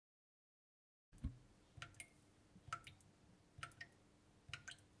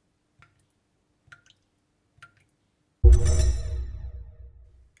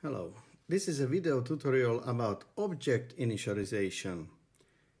Hello, this is a video tutorial about object initialization,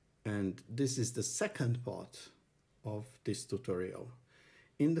 and this is the second part of this tutorial.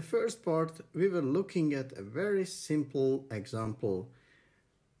 In the first part we were looking at a very simple example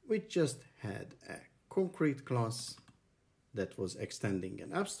which just had a concrete class that was extending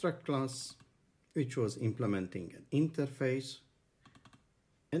an abstract class which was implementing an interface,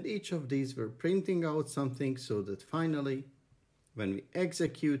 and each of these were printing out something so that finally when we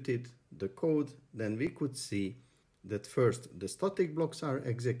executed the code, then we could see that first the static blocks are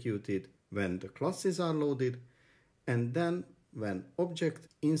executed when the classes are loaded, and then when object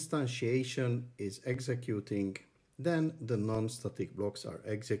instantiation is executing, then the non-static blocks are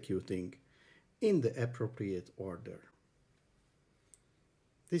executing in the appropriate order.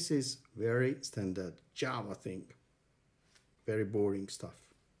 This is very standard Java thing, very boring stuff.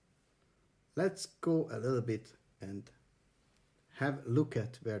 Let's go a little bit and have a look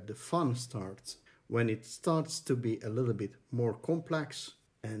at where the fun starts, when it starts to be a little bit more complex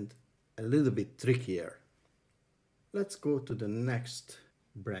and a little bit trickier. Let's go to the next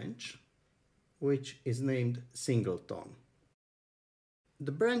branch, which is named singleton.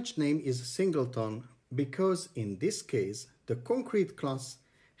 The branch name is singleton because in this case the concrete class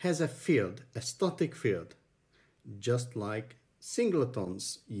has a field, a static field, just like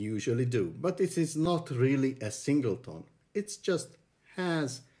singletons usually do, but it is not really a singleton. It just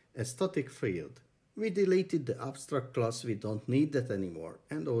has a static field. We deleted the abstract class, we don't need that anymore,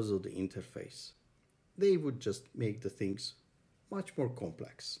 and also the interface. They would just make the things much more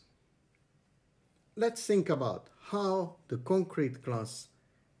complex. Let's think about how the concrete class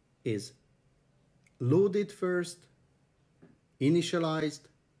is loaded first, initialized,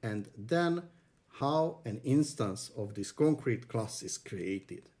 and then how an instance of this concrete class is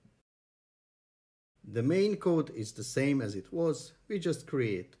created. The main code is the same as it was. We just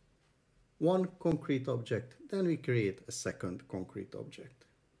create one concrete object, then we create a second concrete object.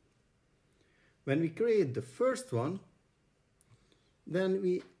 When we create the first one, then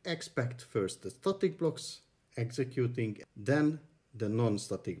we expect first the static blocks executing, then the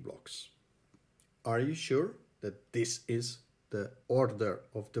non-static blocks. Are you sure that this is the order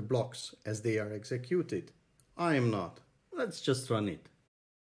of the blocks as they are executed? I am not. Let's just run it.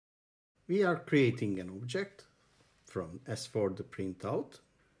 We are creating an object as for the printout.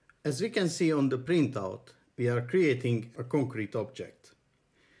 As we can see on the printout, we are creating a concrete object.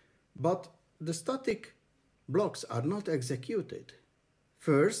 But the static blocks are not executed.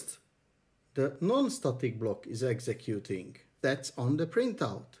 First, the non-static block is executing. That's on the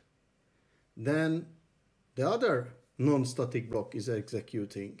printout. Then the other non-static block is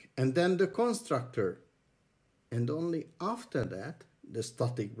executing, and then the constructor. And only after that, the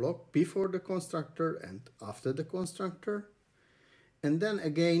static block before the constructor and after the constructor, and then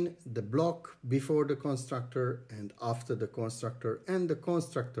again the block before the constructor and after the constructor, and the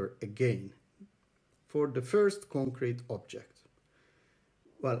constructor again for the first concrete object.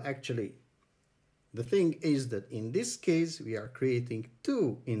 Well, actually, the thing is that in this case we are creating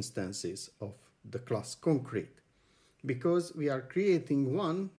two instances of the class concrete, because we are creating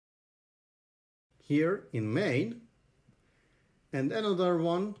one here in main and another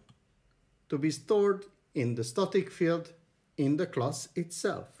one to be stored in the static field in the class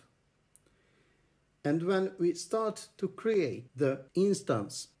itself. And when we start to create the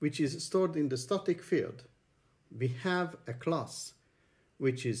instance which is stored in the static field, we have a class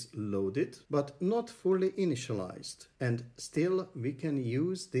which is loaded but not fully initialized, and still we can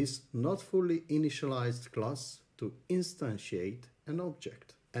use this not fully initialized class to instantiate an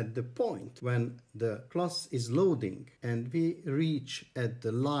object. At the point when the class is loading and we reach at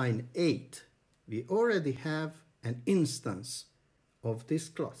the line 8, we already have an instance of this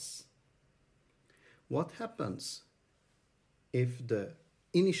class. What happens if the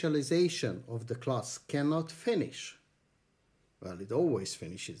initialization of the class cannot finish? Well, it always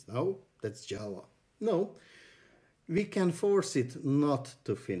finishes. No, that's Java. No, we can force it not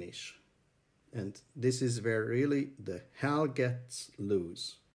to finish. And this is where really the hell gets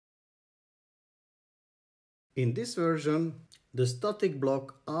loose. In this version, the static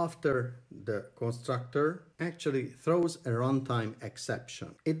block after the constructor actually throws a runtime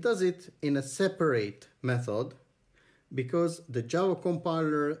exception. It does it in a separate method because the Java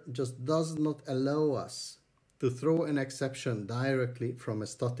compiler just does not allow us to throw an exception directly from a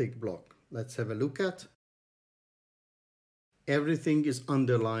static block. Let's have a look at. Everything is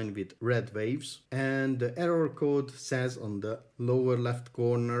underlined with red waves, and the error code says on the lower left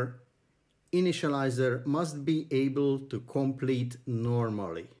corner, initializer must be able to complete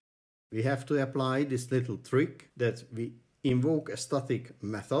normally. We have to apply this little trick that we invoke a static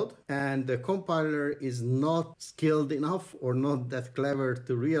method, and the compiler is not skilled enough or not that clever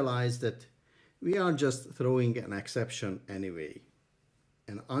to realize that we are just throwing an exception anyway.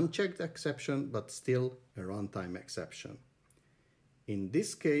 An unchecked exception, but still a runtime exception. In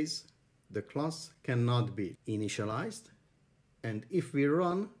this case, the class cannot be initialized, and if we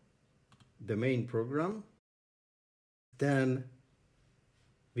run the main program, then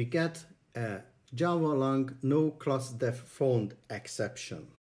we get a Java long no class def found exception.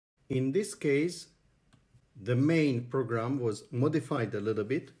 In this case, the main program was modified a little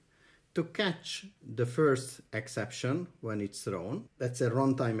bit to catch the first exception when it's thrown. That's a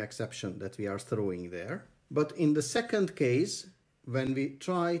runtime exception that we are throwing there. But in the second case, when we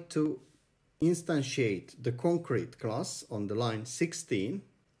try to instantiate the concrete class on the line 16,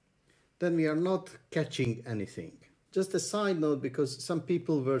 then we are not catching anything. Just a side note, because some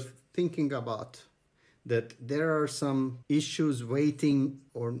people were thinking about that there are some issues waiting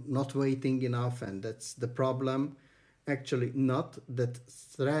or not waiting enough, and that's the problem. Actually not. That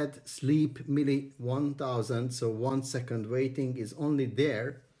thread sleep milli 1000, so 1 second waiting, is only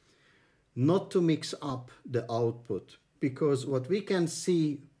there not to mix up the output, because what we can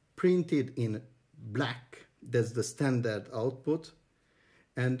see printed in black, that's the standard output,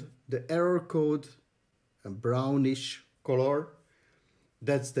 and the error code, a brownish color,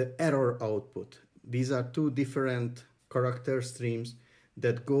 that's the error output. These are two different character streams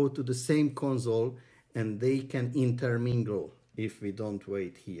that go to the same console, and they can intermingle if we don't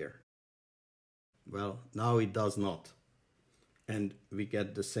wait here. Well, now it does not, and we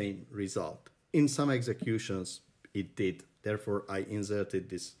get the same result. In some executions it did, therefore I inserted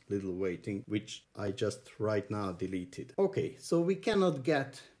this little waiting, which I just right now deleted. Okay, so we cannot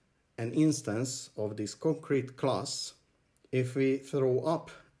get an instance of this concrete class if we throw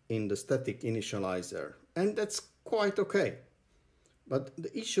up in the static initializer, and that's quite okay. But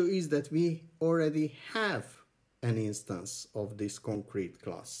the issue is that we already have an instance of this concrete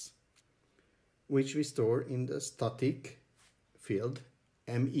class, which we store in the static field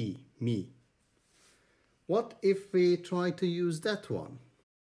me. What if we try to use that one?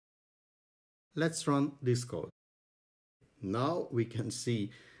 Let's run this code. Now we can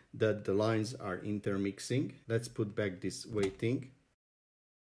see that the lines are intermixing. Let's put back this waiting.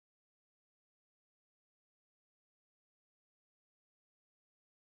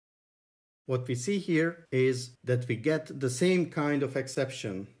 What we see here is that we get the same kind of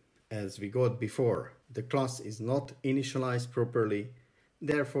exception as we got before. The class is not initialized properly,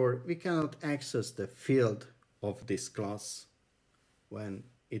 therefore we cannot access the field of this class when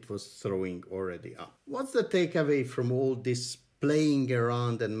it was throwing already up. What's the takeaway from all this playing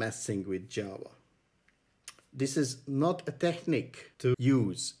around and messing with Java? This is not a technique to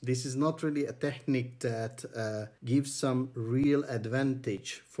use. This is not really a technique that gives some real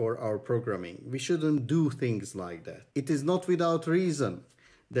advantage for our programming. We shouldn't do things like that. It is not without reason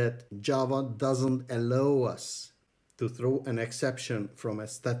that Java doesn't allow us to throw an exception from a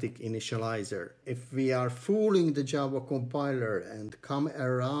static initializer. If we are fooling the Java compiler and come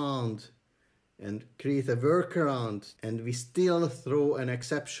around and create a workaround, and we still throw an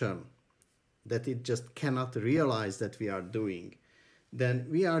exception that it just cannot realize that we are doing, then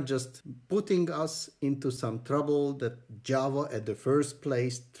we are just putting us into some trouble that Java at the first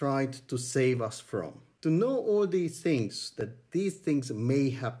place tried to save us from. To know all these things, that these things may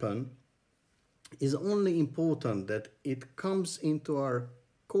happen, is only important that it comes into our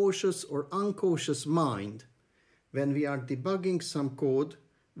cautious or uncautious mind when we are debugging some code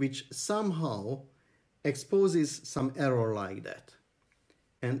which somehow exposes some error like that.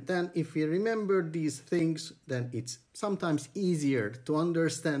 And then if we remember these things, then it's sometimes easier to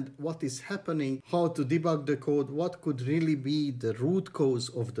understand what is happening, how to debug the code, what could really be the root cause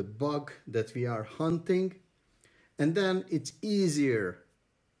of the bug that we are hunting. And then it's easier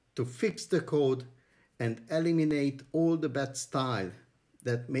to fix the code and eliminate all the bad style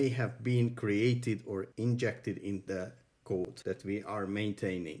that may have been created or injected in the code that we are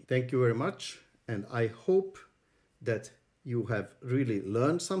maintaining. Thank you very much, and I hope that you have really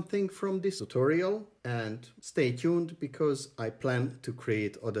learned something from this tutorial, and stay tuned because I plan to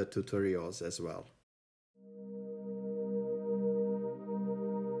create other tutorials as well.